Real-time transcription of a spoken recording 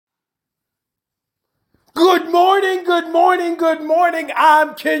Good morning, good morning, good morning.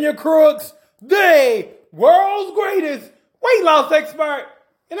 I'm Kenya Crooks, the world's greatest weight loss expert,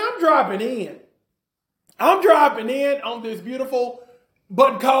 and I'm dropping in. On this beautiful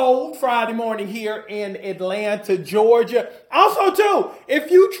but cold Friday morning here in Atlanta, Georgia. Also, too,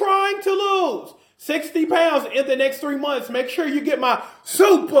 if you're trying to lose 60 pounds in the next 3 months, make sure you get my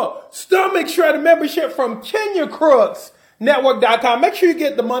Super Stomach Shredder membership from KenyaCrooksNetwork.com. Make sure you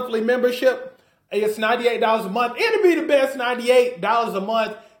get the monthly membership. It's $98 a month. It'll be the best $98 a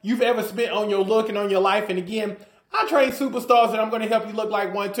month you've ever spent on your look and on your life. And again, I train superstars and I'm going to help you look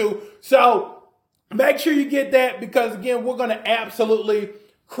like one too. So make sure you get that because again, we're going to absolutely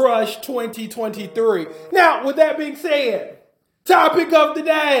crush 2023. Now, with that being said, topic of the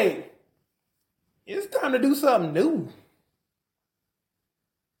day. It's time to do something new.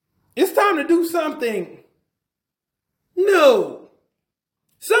 It's time to do something new.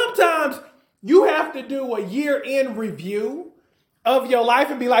 Sometimes you have to do a year-end review of your life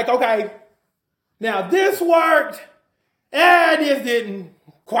and be like, okay, now this worked, and this didn't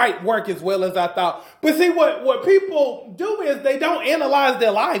quite work as well as I thought. But see, what people do is they don't analyze their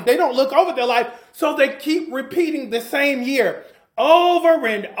life. They don't look over their life, so they keep repeating the same year over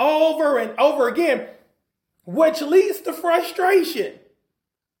and over and over again, which leads to frustration.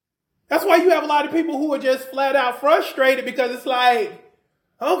 That's why you have a lot of people who are just flat out frustrated because it's like,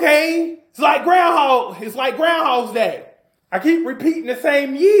 okay, it's like Groundhog's Day. I keep repeating the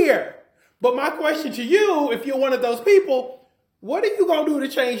same year. But my question to you, if you're one of those people, what are you going to do to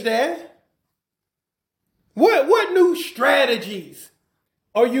change that? What new strategies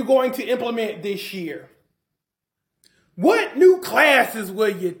are you going to implement this year? What new classes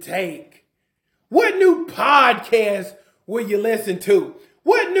will you take? What new podcasts will you listen to?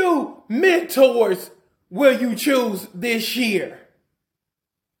 What new mentors will you choose this year?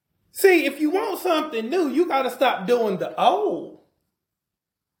 See, if you want something new, you got to stop doing the old.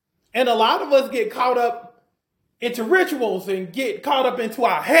 And a lot of us get caught up into rituals and get caught up into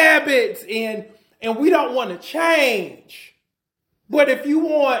our habits and we don't want to change. But if you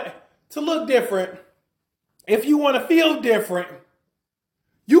want to look different, if you want to feel different,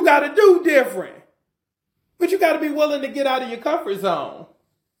 you got to do different. But you got to be willing to get out of your comfort zone.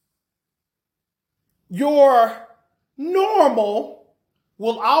 Your normal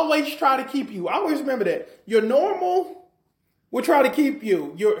will always try to keep you. Always remember that. Your normal will try to keep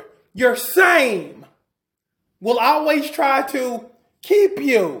you. Your same will always try to keep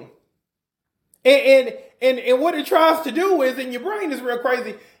you. And what it tries to do is, and your brain is real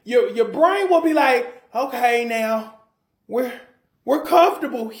crazy, your brain will be like, okay, now we're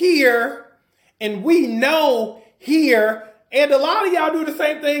comfortable here and we know here. And a lot of y'all do the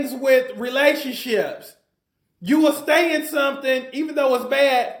same things with relationships. You will stay in something, even though it's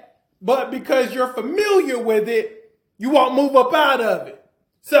bad, but because you're familiar with it, you won't move up out of it.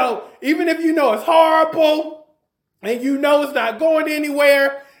 So even if you know it's horrible and you know it's not going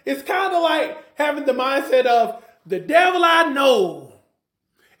anywhere, it's kind of like having the mindset of the devil I know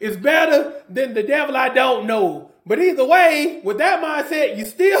is better than the devil I don't know. But either way, with that mindset, you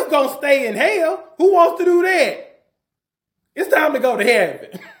still gonna stay in hell. Who wants to do that? It's time to go to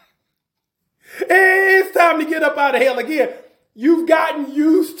heaven. It's time to get up out of hell again. You've gotten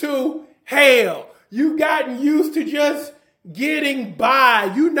used to hell. You've gotten used to just getting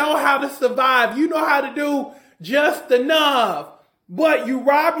by. You know how to survive. You know how to do just enough. But you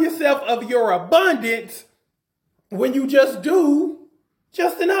rob yourself of your abundance when you just do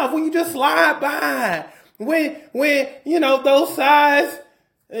just enough. When you just slide by. When you know, those size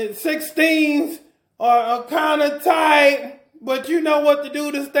 16s are kind of tight. But you know what to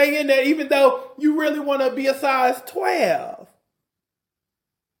do to stay in there, even though you really want to be a size 12.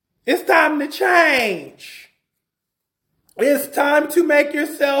 It's time to change. It's time to make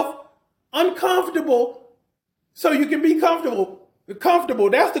yourself uncomfortable so you can be comfortable.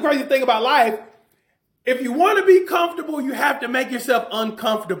 That's the crazy thing about life. If you want to be comfortable, you have to make yourself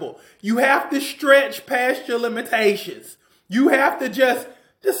uncomfortable. You have to stretch past your limitations. You have to just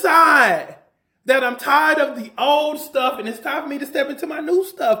decide that I'm tired of the old stuff and it's time for me to step into my new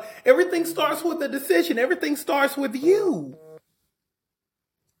stuff. Everything starts with a decision. Everything starts with you.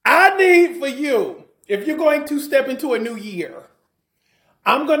 I need for you, if you're going to step into a new year,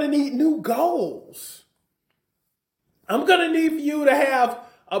 I'm going to need new goals. I'm going to need for you to have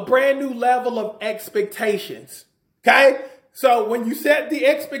a brand new level of expectations. Okay? So when you set the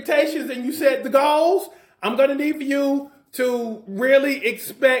expectations and you set the goals, I'm going to need for you to really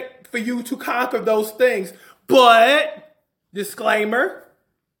expect for you to conquer those things. But, disclaimer,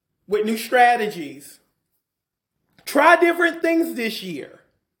 with new strategies. Try different things this year.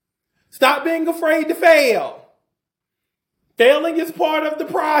 Stop being afraid to fail. Failing is part of the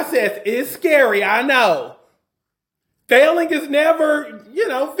process. It's scary, I know. Failing is never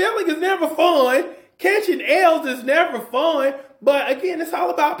fun. Catching L's is never fun. But again, it's all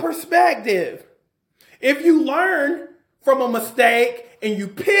about perspective. If you learn from a mistake and you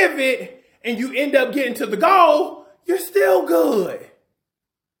pivot and you end up getting to the goal, you're still good.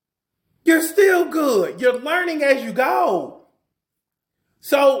 You're still good. You're learning as you go.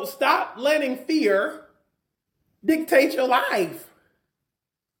 So stop letting fear dictate your life.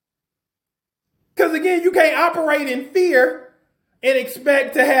 Because again, you can't operate in fear and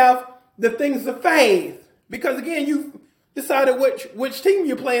expect to have the things of faith. Because again, you've decided which team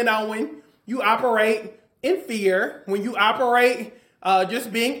you're playing on when you operate in fear, when you operate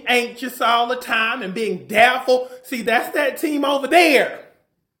just being anxious all the time and being doubtful. See, that's that team over there.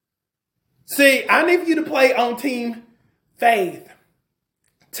 See, I need you to play on team faith,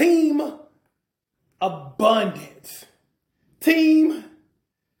 team abundance, team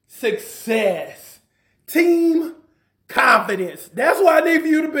success, team confidence. That's what I need for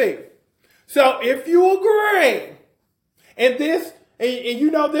you to be. So if you agree, and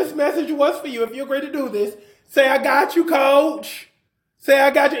you know this message was for you, if you agree to do this, say, I got you, coach. Say,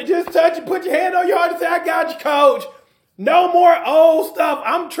 I got you. Just touch it, put your hand on your heart and say, I got you, coach. No more old stuff.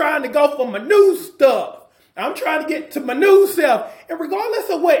 I'm trying to go for my new stuff. I'm trying to get to my new self. And regardless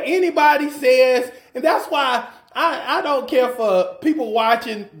of what anybody says, and that's why I don't care for people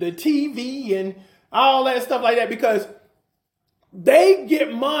watching the TV and all that stuff like that, because they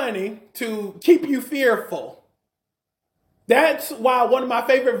get money to keep you fearful. That's why one of my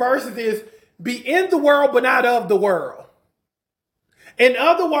favorite verses is, be in the world, but not of the world. In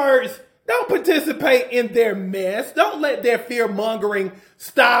other words, don't participate in their mess. Don't let their fear mongering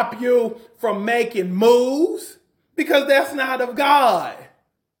stop you from making moves, because that's not of God.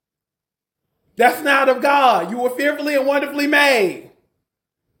 That's not of God. You were fearfully and wonderfully made.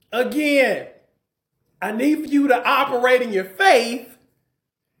 Again, I need for you to operate in your faith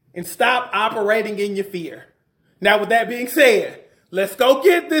and stop operating in your fear. Now, with that being said, let's go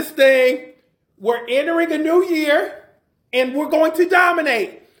get this thing. We're entering a new year and we're going to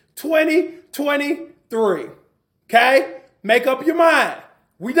dominate 2023. Okay? Make up your mind.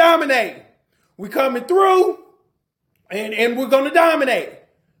 We dominate. We coming through and we're going to dominate.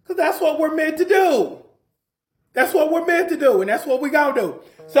 Because that's what we're meant to do. That's what we're meant to do. And that's what we're going to do.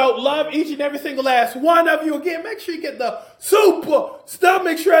 So love each and every single last one of you. Again, make sure you get the Super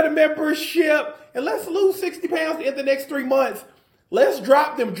Stomach Shredder membership. And let's lose 60 pounds in the next 3 months. Let's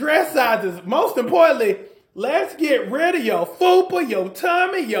drop them dress sizes. Most importantly, let's get rid of your fupa, your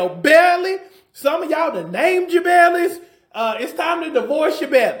tummy, your belly. Some of y'all done named your bellies. It's time to divorce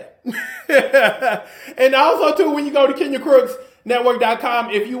your belly. And also, too, when you go to KenyaCrooksNetwork.com,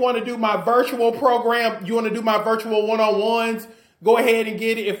 if you want to do my virtual program, you want to do my virtual one-on-ones, go ahead and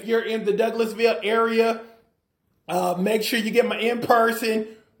get it. If you're in the Douglasville area, make sure you get my in-person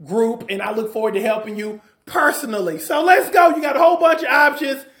group, and I look forward to helping you personally. So let's go. You got a whole bunch of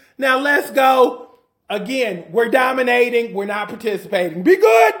options. Now let's go. Again, we're dominating. We're not participating. Be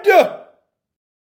good.